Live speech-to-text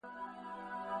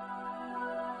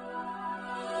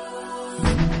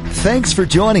Thanks for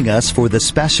joining us for the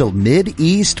special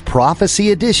Mid-East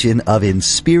Prophecy edition of In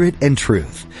Spirit and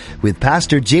Truth with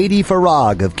Pastor J.D.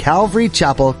 Farag of Calvary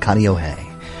Chapel, Kaneohe.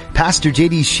 Pastor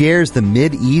J.D. shares the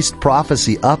Mid-East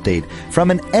Prophecy update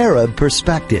from an Arab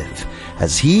perspective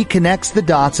as he connects the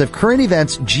dots of current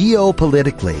events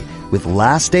geopolitically with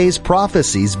last days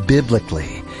prophecies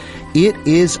biblically. It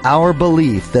is our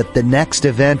belief that the next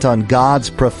event on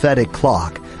God's prophetic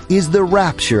clock is the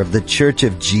rapture of the Church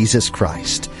of Jesus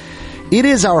Christ. It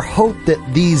is our hope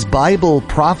that these Bible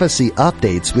prophecy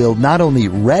updates will not only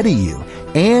ready you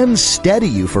and steady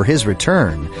you for His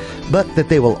return, but that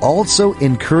they will also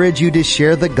encourage you to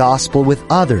share the gospel with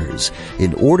others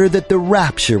in order that the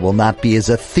rapture will not be as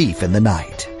a thief in the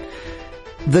night.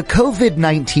 The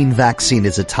COVID-19 vaccine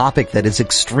is a topic that is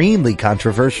extremely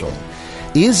controversial.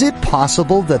 Is it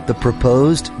possible that the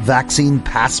proposed vaccine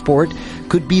passport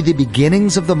could be the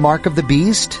beginnings of the mark of the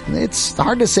beast? It's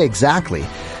hard to say exactly,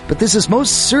 but this is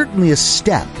most certainly a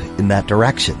step in that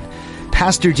direction.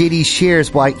 Pastor J.D.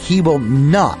 shares why he will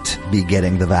not be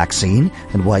getting the vaccine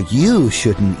and why you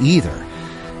shouldn't either.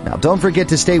 Now, don't forget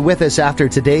to stay with us after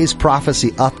today's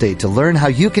prophecy update to learn how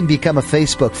you can become a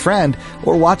Facebook friend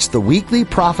or watch the weekly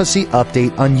prophecy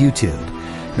update on YouTube.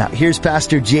 Now, here's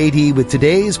Pastor J.D. with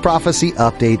today's prophecy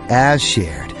update as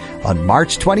shared on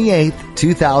March 28th,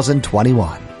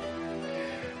 2021.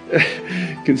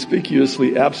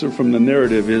 Conspicuously absent from the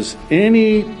narrative is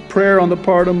any prayer on the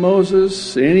part of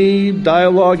Moses, any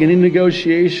dialogue, any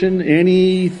negotiation,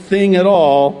 anything at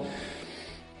all,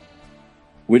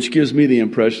 which gives me the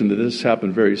impression that this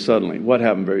happened very suddenly. What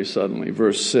happened very suddenly?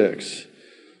 Verse 6.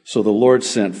 So the Lord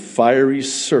sent fiery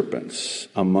serpents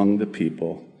among the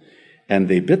people, and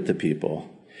they bit the people,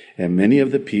 and many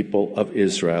of the people of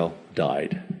Israel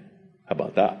died. How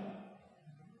about that?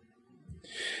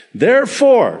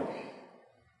 Therefore,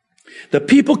 the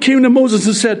people came to Moses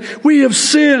and said, "We have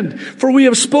sinned, for we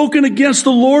have spoken against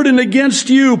the Lord and against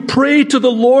you. Pray to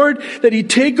the Lord that He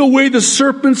take away the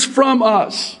serpents from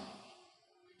us."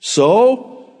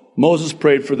 So Moses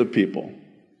prayed for the people.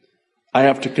 I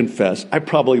have to confess, I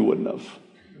probably wouldn't have.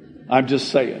 I'm just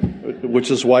saying, which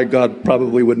is why God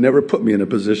probably would never put me in a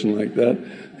position like that.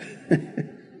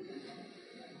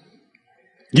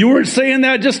 You weren't saying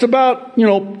that just about,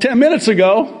 10 minutes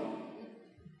ago.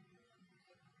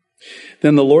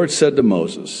 Then the Lord said to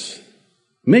Moses,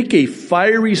 "Make a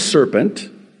fiery serpent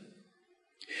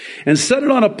and set it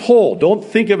on a pole." Don't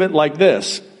think of it like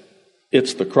this.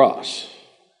 It's the cross.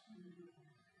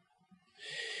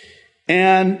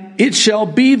 "And it shall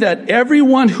be that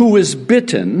everyone who is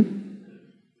bitten,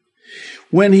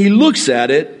 when he looks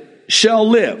at it, shall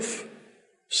live."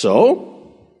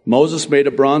 So Moses made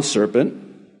a bronze serpent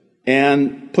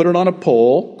and put it on a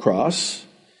pole, cross,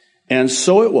 and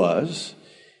so it was,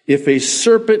 if a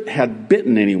serpent had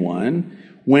bitten anyone,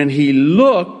 when he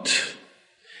looked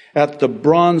at the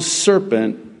bronze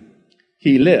serpent,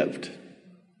 he lived.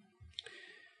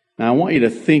 Now I want you to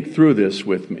think through this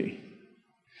with me.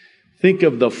 Think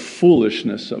of the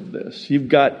foolishness of this. You've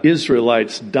got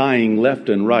Israelites dying left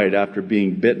and right after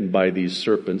being bitten by these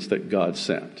serpents that God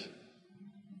sent.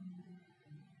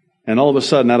 And all of a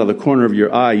sudden, out of the corner of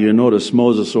your eye, you notice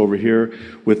Moses over here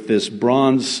with this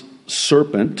bronze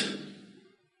serpent,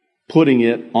 putting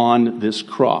it on this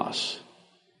cross.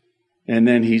 And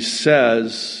then he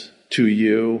says to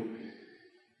you,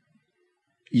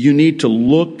 "You need to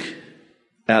look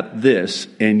at this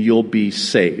and you'll be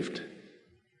saved."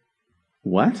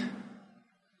 What?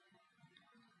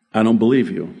 I don't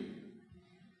believe you.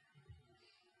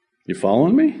 You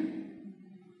following me?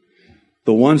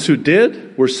 The ones who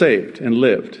did were saved and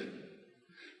lived.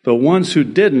 The ones who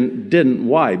didn't.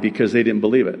 Why? Because they didn't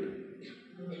believe it.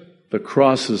 The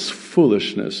cross is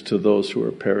foolishness to those who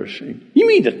are perishing. You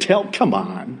mean to tell? Come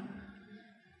on.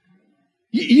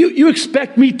 You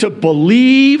expect me to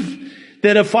believe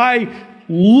that if I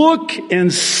look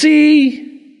and see,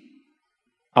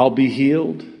 I'll be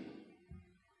healed?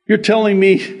 You're telling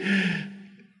me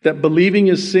that believing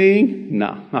is seeing?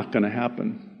 No, not going to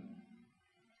happen.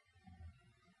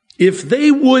 If they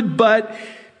would but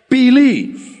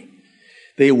believe,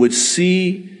 they would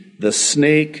see the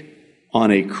snake on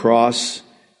a cross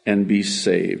and be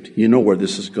saved. You know where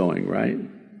this is going, right?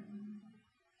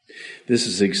 This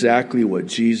is exactly what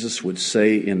Jesus would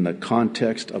say in the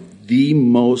context of the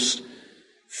most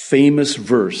famous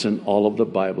verse in all of the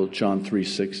Bible, John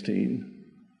 3:16.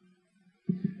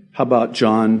 How about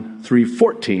John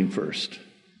 3:14 first?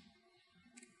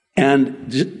 And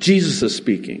Jesus is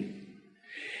speaking.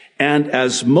 "And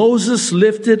as Moses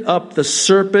lifted up the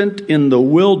serpent in the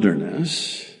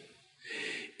wilderness,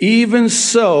 even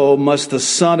so must the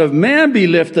Son of Man be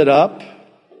lifted up,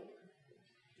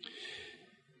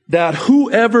 that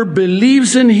whoever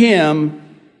believes in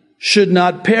him should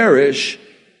not perish,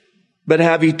 but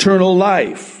have eternal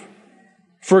life.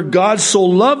 For God so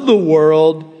loved the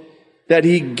world that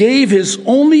he gave his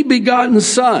only begotten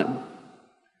Son,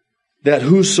 that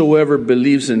whosoever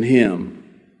believes in him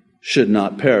should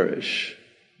not perish,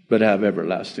 but have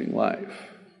everlasting life.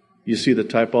 You see the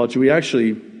typology?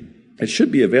 It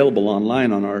should be available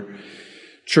online on our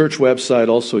church website,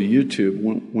 also YouTube.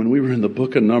 When we were in the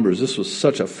book of Numbers, this was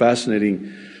such a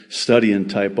fascinating study in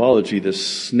typology. The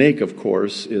snake, of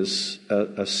course, is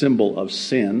a symbol of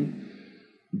sin.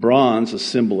 Bronze, a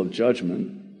symbol of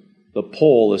judgment. The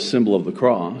pole, a symbol of the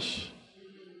cross.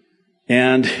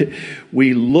 And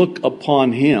we look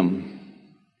upon him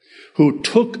who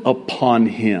took upon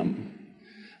him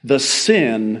the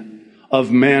sin of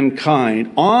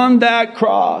mankind on that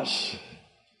cross.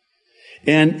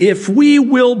 And if we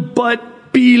will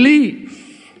but believe,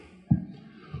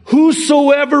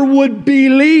 whosoever would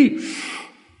believe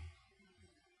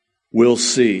will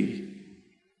see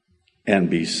and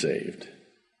be saved.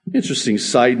 Interesting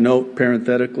side note,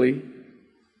 parenthetically.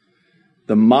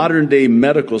 The modern day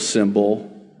medical symbol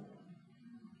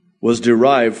was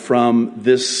derived from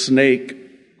this snake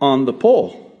on the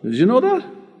pole. Did you know that?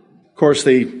 Of course,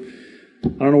 I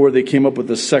don't know where they came up with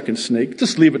the second snake.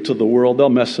 Just leave it to the world. They'll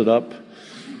mess it up.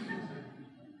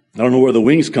 I don't know where the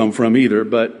wings come from either,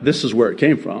 but this is where it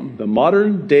came from. The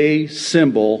modern day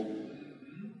symbol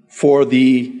for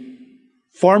the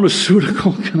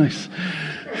pharmaceutical,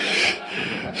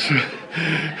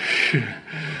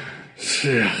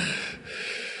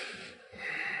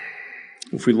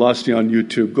 If we lost you on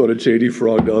YouTube, go to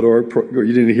jdfarag.org.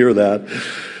 You didn't hear that.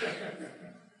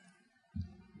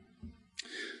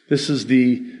 This is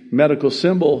the medical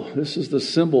symbol. This is the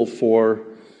symbol for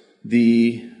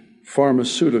the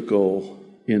pharmaceutical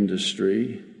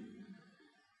industry.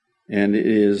 And it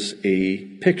is a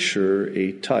picture,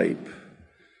 a type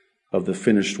of the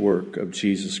finished work of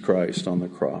Jesus Christ on the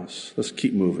cross. Let's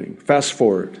keep moving. Fast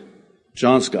forward.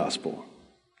 John's Gospel,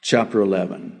 chapter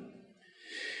 11.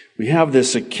 We have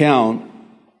this account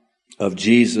of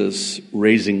Jesus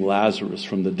raising Lazarus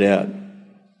from the dead.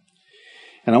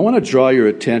 And I want to draw your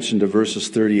attention to verses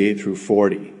 38 through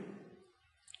 40.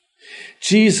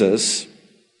 Jesus,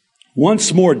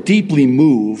 once more deeply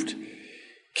moved,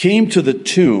 came to the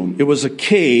tomb. It was a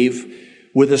cave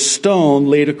with a stone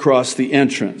laid across the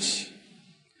entrance.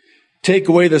 "Take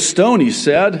away the stone," he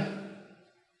said.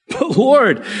 "But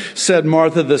Lord," said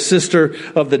Martha, the sister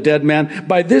of the dead man,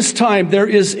 "by this time there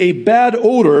is a bad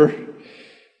odor,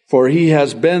 for he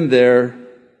has been there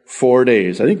 4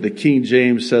 days." I think the King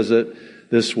James says it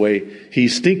this way: "He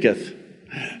stinketh."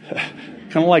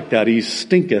 Kind of like that. He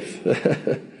stinketh.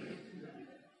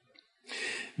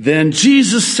 Then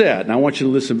Jesus said, and I want you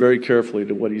to listen very carefully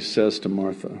to what he says to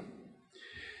Martha.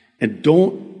 And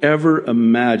don't ever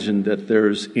imagine that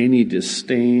there's any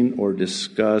disdain or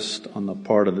disgust on the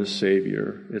part of the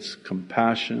Savior. It's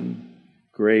compassion,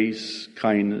 grace,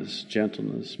 kindness,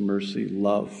 gentleness, mercy,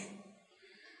 love.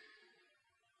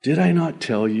 Did I not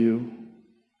tell you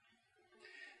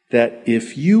that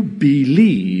if you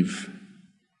believe,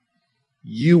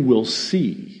 you will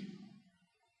see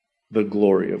the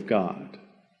glory of God?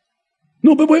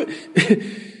 No, but wait.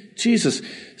 Jesus,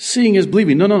 seeing is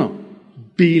believing. No.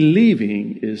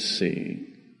 Believing is seeing.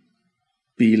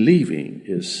 Believing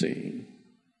is seeing.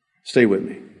 Stay with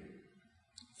me.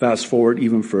 Fast forward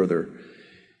even further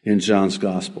in John's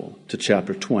Gospel to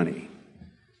chapter 20,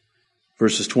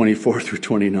 verses 24 through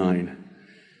 29.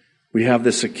 We have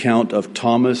this account of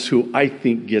Thomas, who I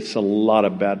think gets a lot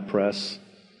of bad press.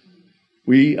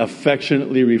 We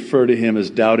affectionately refer to him as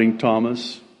Doubting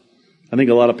Thomas. I think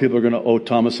a lot of people are going to owe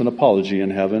Thomas an apology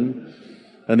in heaven.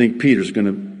 I think Peter's going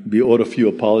to be owed a few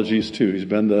apologies too. He's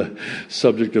been the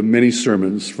subject of many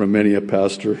sermons from many a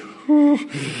pastor.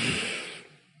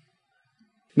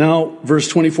 Now, verse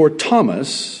 24,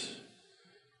 Thomas,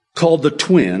 called the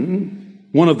twin,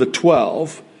 one of the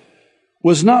 12,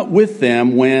 was not with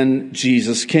them when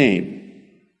Jesus came.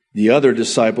 The other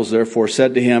disciples therefore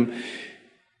said to him,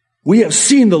 "We have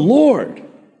seen the Lord."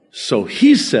 So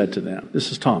he said to them,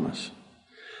 this is Thomas,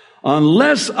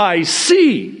 "Unless I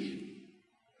see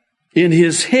in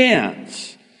his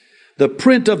hands the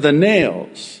print of the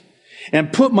nails,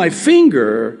 and put my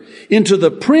finger into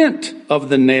the print of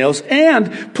the nails,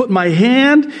 and put my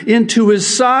hand into his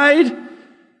side,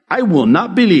 I will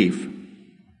not believe."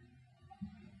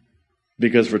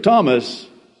 Because for Thomas,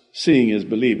 seeing is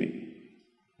believing.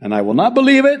 And I will not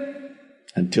believe it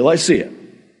until I see it.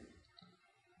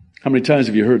 How many times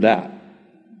have you heard that?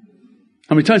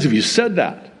 How many times have you said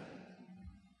that?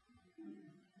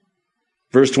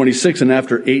 Verse 26, and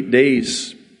after 8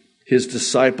 days, his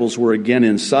disciples were again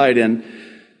inside, and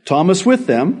Thomas with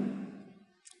them.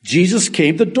 Jesus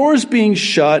came, the doors being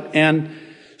shut, and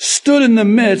stood in the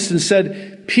midst and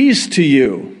said, "Peace to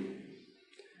you."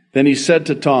 Then he said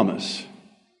to Thomas,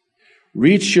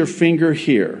 "Reach your finger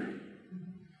here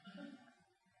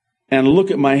and look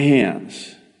at my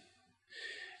hands.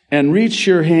 And reach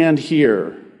your hand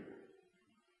here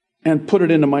and put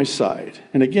it into my side."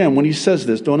 And again, when he says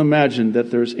this, don't imagine that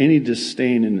there's any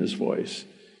disdain in his voice.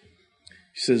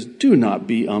 He says, "Do not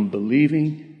be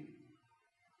unbelieving,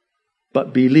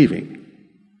 but believing."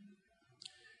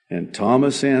 And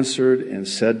Thomas answered and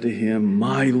said to him,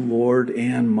 "My Lord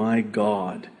and my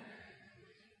God."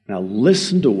 Now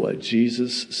listen to what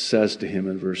Jesus says to him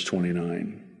in verse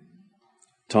 29.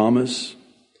 "Thomas,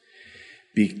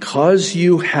 because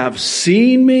you have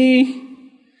seen me,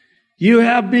 you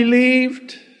have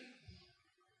believed.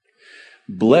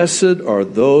 Blessed are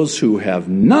those who have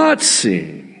not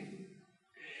seen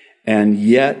and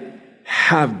yet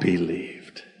have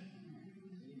believed."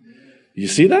 You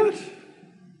see that?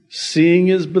 Seeing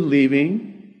is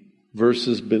believing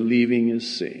versus believing is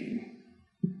seeing.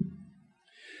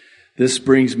 This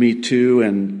brings me to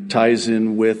and ties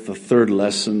in with the third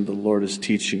lesson the Lord is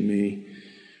teaching me,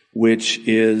 which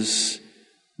is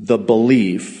the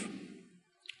belief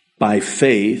by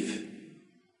faith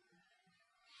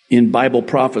in Bible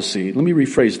prophecy. Let me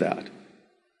rephrase that.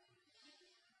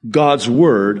 God's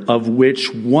word, of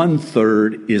which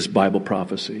 1/3 is Bible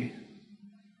prophecy.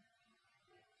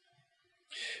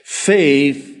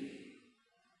 Faith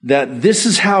that this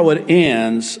is how it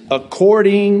ends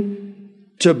according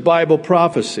to Bible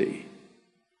prophecy.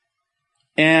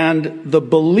 And the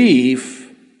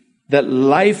belief that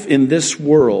life in this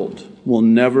world will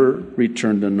never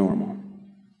return to normal.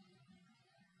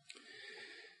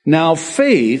 Now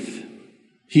faith,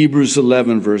 Hebrews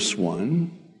 11 verse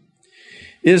 1,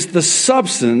 is the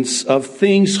substance of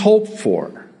things hoped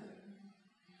for.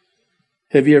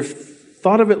 Have you ever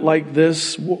thought of it like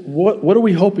this? What are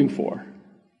we hoping for?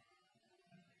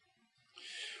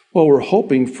 Well, we're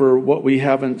hoping for what we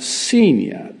haven't seen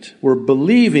yet. We're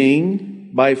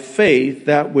believing by faith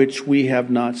that which we have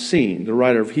not seen. The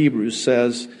writer of Hebrews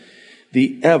says,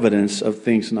 the evidence of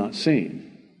things not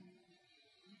seen.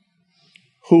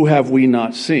 Who have we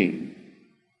not seen?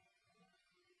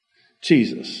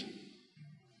 Jesus.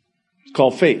 It's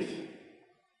called faith.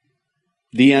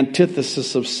 The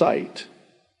antithesis of sight.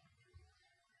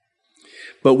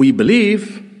 But we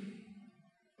believe,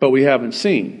 but we haven't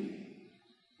seen.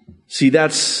 See,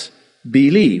 that's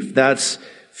belief. That's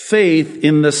faith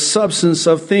in the substance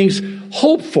of things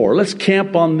hoped for. Let's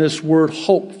camp on this word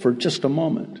hope for just a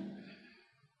moment.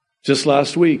 Just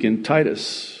last week in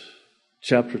Titus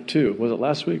chapter 2. Was it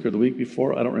last week or the week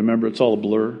before? I don't remember. It's all a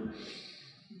blur.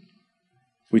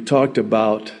 We talked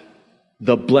about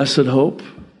the blessed hope.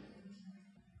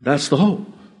 That's the hope.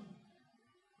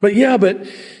 But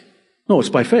no, it's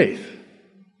by faith.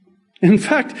 In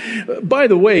fact, by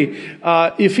the way,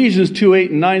 Ephesians 2:8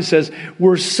 and 9 says,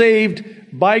 we're saved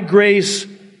by grace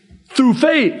through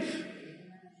faith.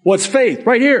 What's faith?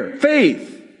 Right here.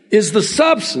 Faith is the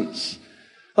substance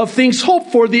of things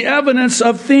hoped for, the evidence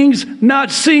of things not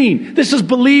seen. This is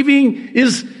believing,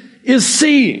 is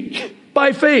seeing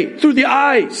by faith, through the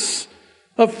eyes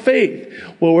of faith.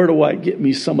 Well, where do I get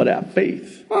me some of that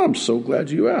faith? I'm so glad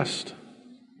you asked.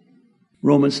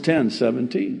 Romans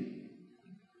 10:17.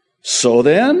 So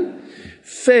then,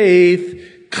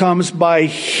 faith comes by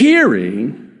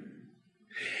hearing,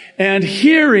 and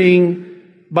hearing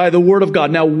by the word of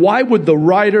God. Now, why would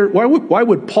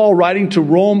Paul writing to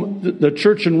Rome, the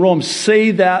church in Rome,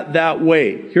 say that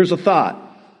way? Here's a thought.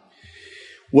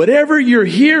 Whatever you're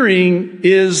hearing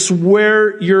is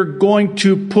where you're going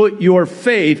to put your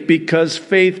faith, because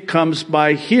faith comes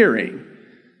by hearing.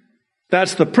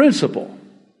 That's the principle.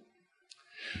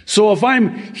 So if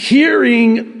I'm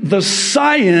hearing the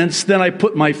science, then I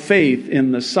put my faith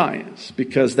in the science,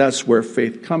 because that's where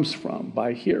faith comes from,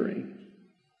 by hearing.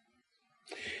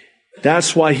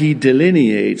 That's why he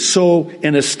delineates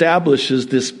and establishes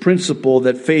this principle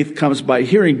that faith comes by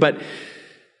hearing. But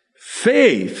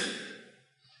faith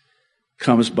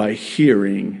comes by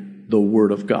hearing the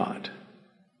word of God.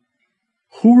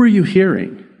 Who are you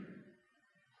hearing?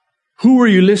 Who are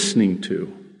you listening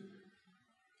to?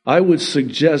 I would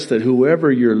suggest that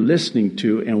whoever you're listening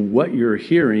to and what you're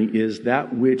hearing is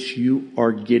that which you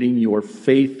are getting your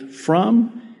faith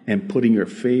from and putting your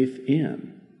faith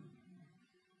in.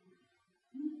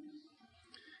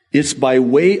 It's by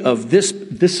way of this.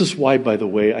 This is why, by the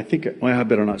way, I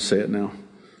better not say it now.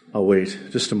 I'll wait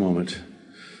just a moment.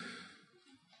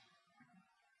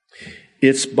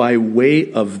 It's by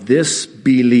way of this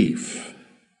belief,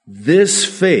 this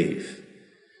faith,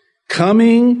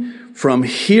 coming from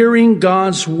hearing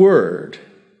God's word.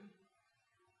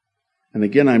 And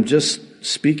again, I'm just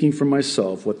speaking for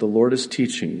myself, what the Lord is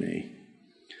teaching me.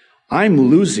 I'm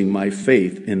losing my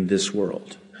faith in this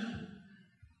world.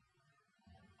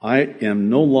 I am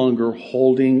no longer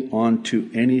holding on to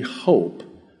any hope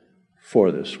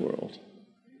for this world.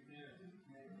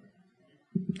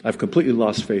 I've completely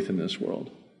lost faith in this world.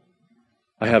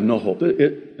 I have no hope.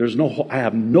 I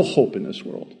have no hope in this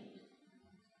world.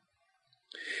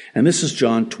 And this is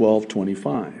John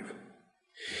 12:25.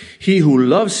 He who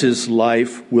loves his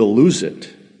life will lose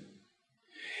it.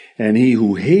 And he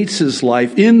who hates his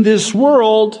life in this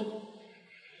world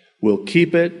will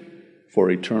keep it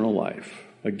for eternal life.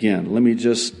 Again, let me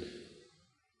just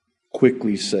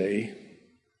quickly say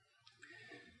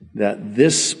that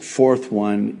this fourth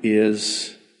one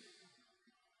is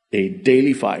a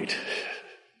daily fight.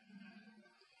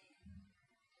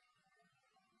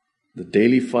 The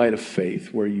daily fight of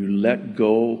faith, where you let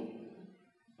go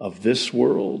of this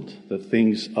world, the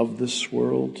things of this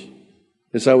world.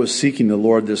 As I was seeking the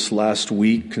Lord this last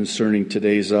week concerning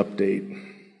today's update,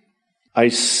 I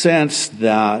sensed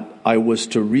that I was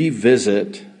to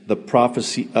revisit the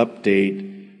prophecy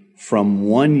update from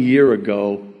 1 year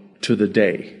ago to the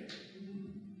day.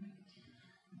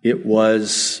 It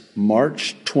was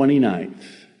March 29th,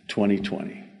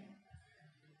 2020.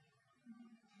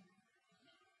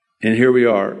 And here we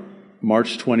are,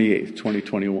 March 28th,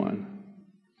 2021.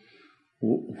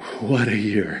 What a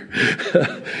year.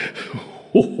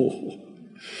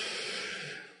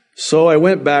 So I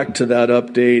went back to that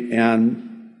update,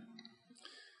 and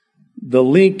the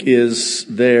link is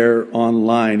there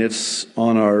online. It's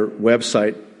on our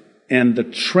website, and the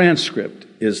transcript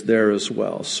is there as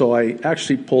well. So I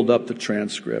actually pulled up the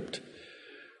transcript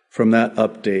from that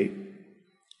update,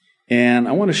 and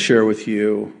I want to share with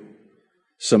you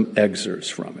some excerpts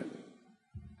from it.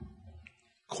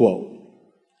 Quote,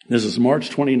 this is March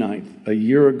 29th, a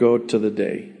year ago to the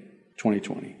day,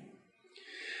 2020.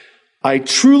 I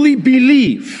truly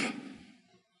believe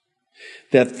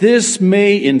that this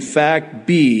may in fact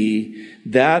be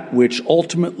that which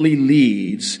ultimately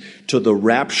leads to the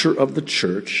rapture of the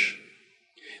church,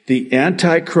 the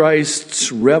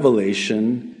Antichrist's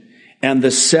revelation, and the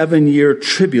 7-year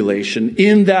tribulation,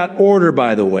 in that order,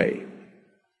 by the way.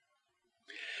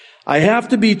 I have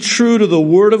to be true to the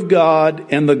Word of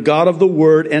God and the God of the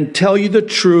Word and tell you the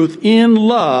truth in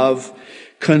love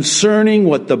concerning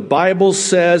what the Bible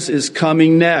says is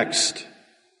coming next.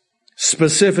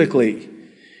 Specifically,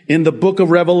 in the book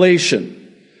of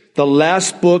Revelation, the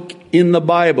last book in the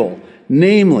Bible,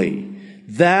 namely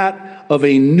that of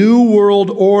a new world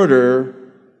order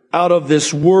out of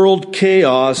this world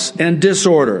chaos and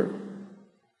disorder.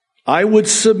 I would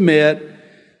submit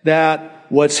that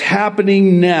what's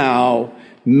happening now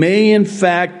may in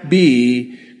fact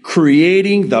be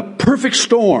creating the perfect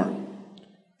storm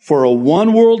for a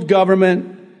one-world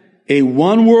government, a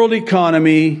one-world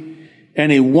economy,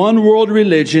 and a one-world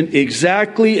religion,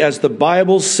 exactly as the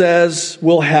Bible says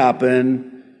will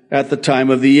happen at the time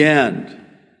of the end.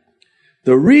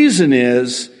 The reason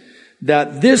is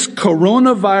that this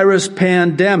coronavirus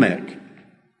pandemic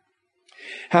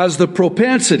has the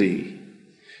propensity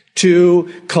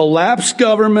to collapse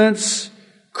governments,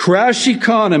 crash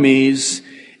economies,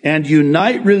 and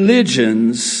unite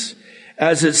religions,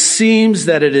 as it seems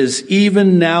that it is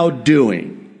even now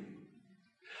doing.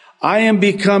 I am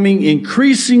becoming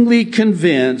increasingly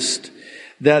convinced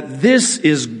that this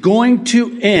is going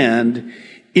to end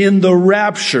in the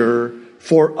rapture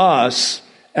for us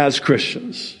as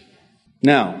Christians.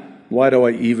 Now, why do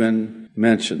I even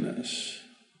mention this?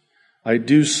 I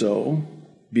do so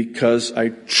because I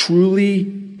truly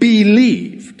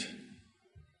believed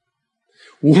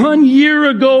 1 year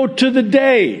ago to the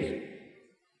day.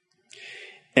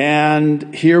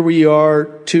 And here we are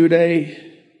today,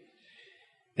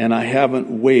 and I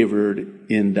haven't wavered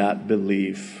in that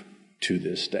belief to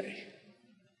this day.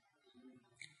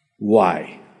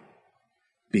 Why?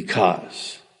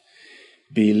 Because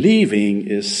believing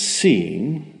is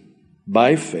seeing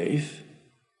by faith,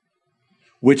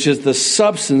 which is the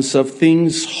substance of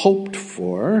things hoped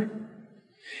for,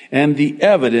 and the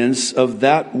evidence of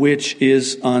that which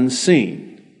is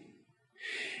unseen.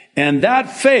 And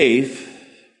that faith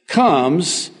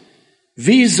comes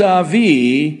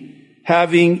vis-a-vis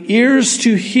having ears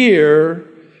to hear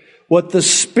what the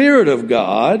Spirit of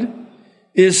God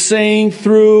is saying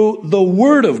through the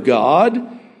Word of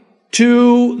God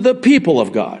to the people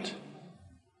of God.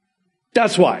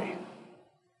 That's why.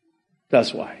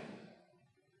 That's why.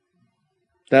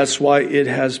 That's why it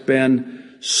has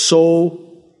been so,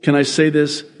 can I say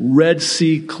this, Red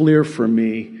Sea clear for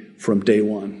me from day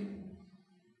one.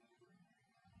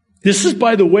 This is,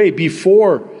 by the way,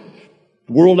 before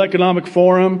World Economic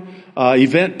Forum,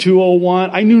 Event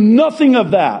 201. I knew nothing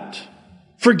of that.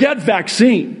 Forget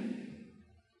vaccine.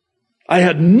 I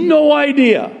had no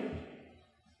idea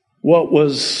what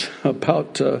was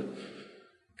about to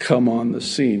come on the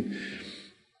scene.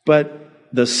 But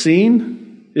the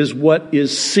scene is what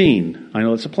is seen. I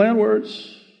know it's a play on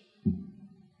words,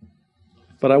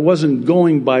 but I wasn't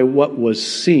going by what was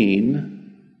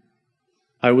seen.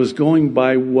 I was going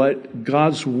by what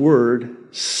God's Word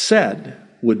said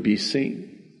would be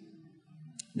seen.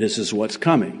 This is what's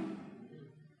coming.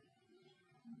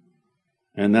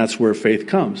 And that's where faith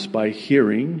comes, by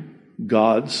hearing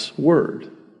God's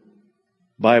Word,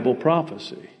 Bible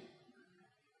prophecy.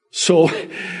 So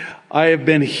I have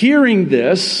been hearing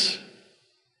this,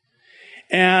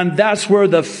 and that's where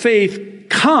the faith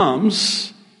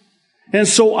comes. And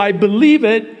so I believe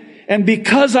it, and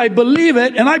because I believe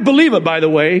it, and I believe it, by the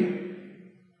way,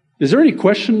 is there any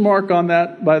question mark on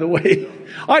that, by the way?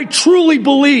 I truly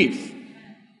believe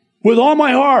with all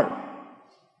my heart.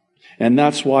 And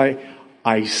that's why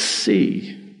I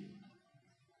see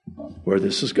where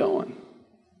this is going.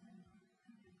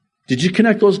 Did you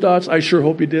connect those dots? I sure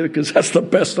hope you did, because that's the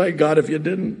best I got if you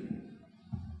didn't.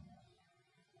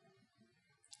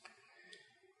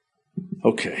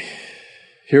 Okay,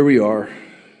 here we are,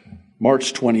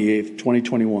 March 28th,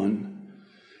 2021,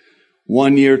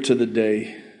 1 year to the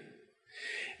day.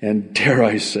 And dare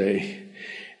I say,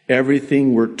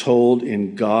 everything we're told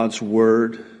in God's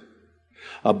Word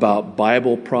about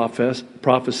Bible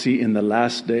prophecy in the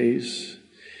last days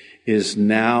is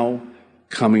now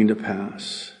coming to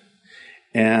pass.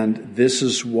 And this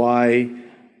is why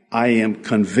I am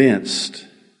convinced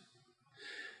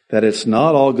that it's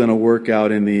not all going to work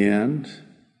out in the end,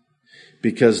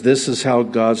 because this is how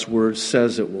God's Word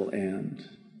says it will end.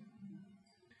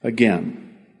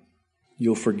 Again,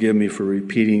 you'll forgive me for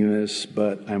repeating this,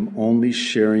 but I'm only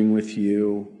sharing with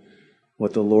you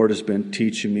what the Lord has been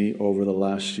teaching me over the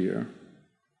last year.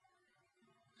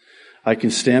 I can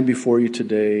stand before you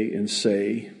today and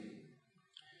say,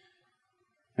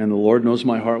 and the Lord knows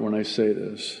my heart when I say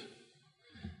this,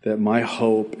 that my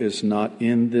hope is not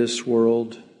in this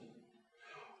world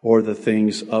or the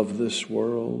things of this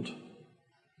world.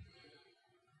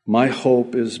 My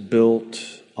hope is built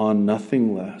on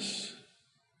nothing less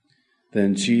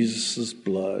than Jesus'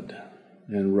 blood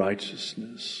and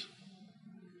righteousness.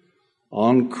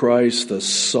 On Christ, the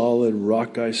solid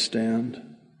rock I stand.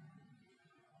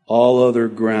 All other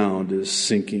ground is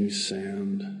sinking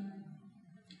sand.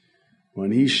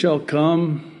 When he shall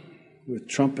come with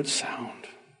trumpet sound,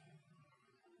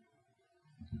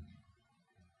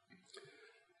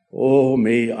 oh,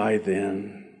 may I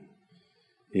then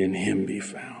in him be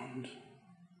found.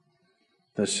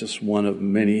 That's just one of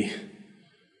many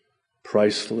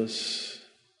priceless,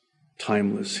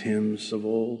 timeless hymns of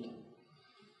old.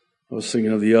 I was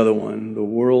thinking of the other one, the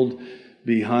world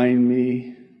behind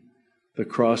me, the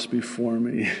cross before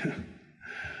me.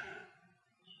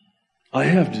 I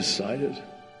have decided,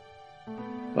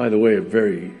 by the way, a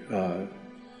very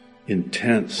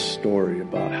intense story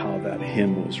about how that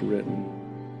hymn was written.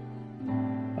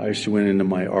 I actually went into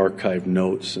my archive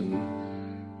notes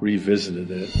and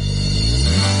revisited it.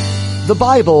 The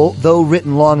Bible, though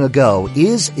written long ago,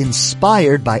 is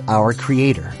inspired by our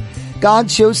Creator. God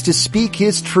chose to speak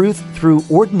His truth through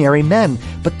ordinary men,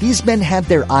 but these men had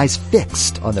their eyes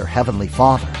fixed on their Heavenly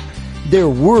Father. Their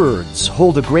words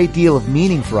hold a great deal of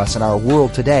meaning for us in our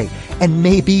world today, and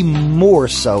maybe more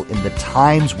so in the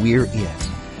times we're in.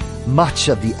 Much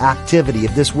of the activity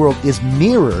of this world is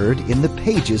mirrored in the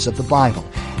pages of the Bible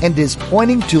and is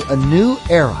pointing to a new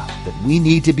era that we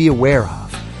need to be aware of.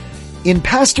 In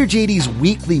Pastor JD's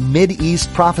weekly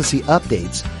Mid-East prophecy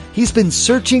updates, he's been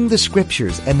searching the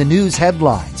scriptures and the news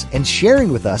headlines and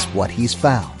sharing with us what he's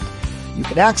found. You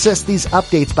can access these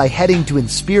updates by heading to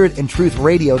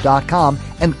inspiritandtruthradio.com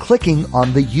and clicking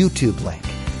on the YouTube link.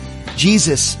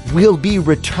 Jesus will be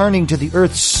returning to the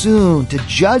earth soon to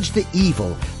judge the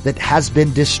evil that has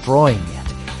been destroying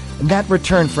it. And that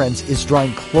return, friends, is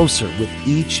drawing closer with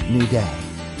each new day.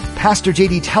 Pastor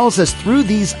JD tells us through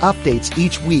these updates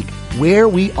each week where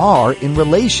we are in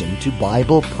relation to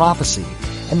Bible prophecy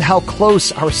and how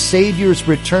close our Savior's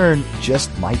return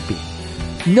just might be.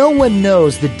 No one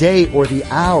knows the day or the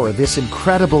hour this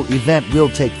incredible event will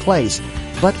take place,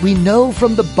 but we know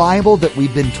from the Bible that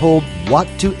we've been told what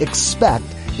to expect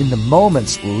in the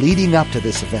moments leading up to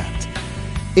this event.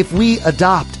 If we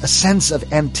adopt a sense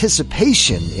of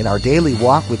anticipation in our daily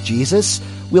walk with Jesus,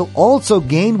 we'll also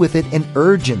gain with it an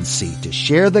urgency to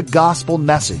share the gospel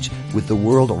message with the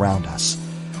world around us.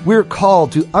 We're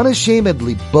called to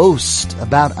unashamedly boast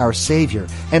about our Savior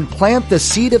and plant the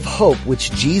seed of hope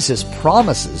which Jesus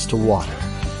promises to water.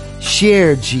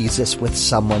 Share Jesus with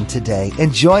someone today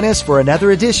and join us for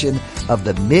another edition of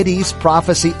the Mideast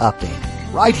Prophecy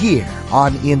Update right here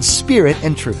on In Spirit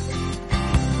and Truth.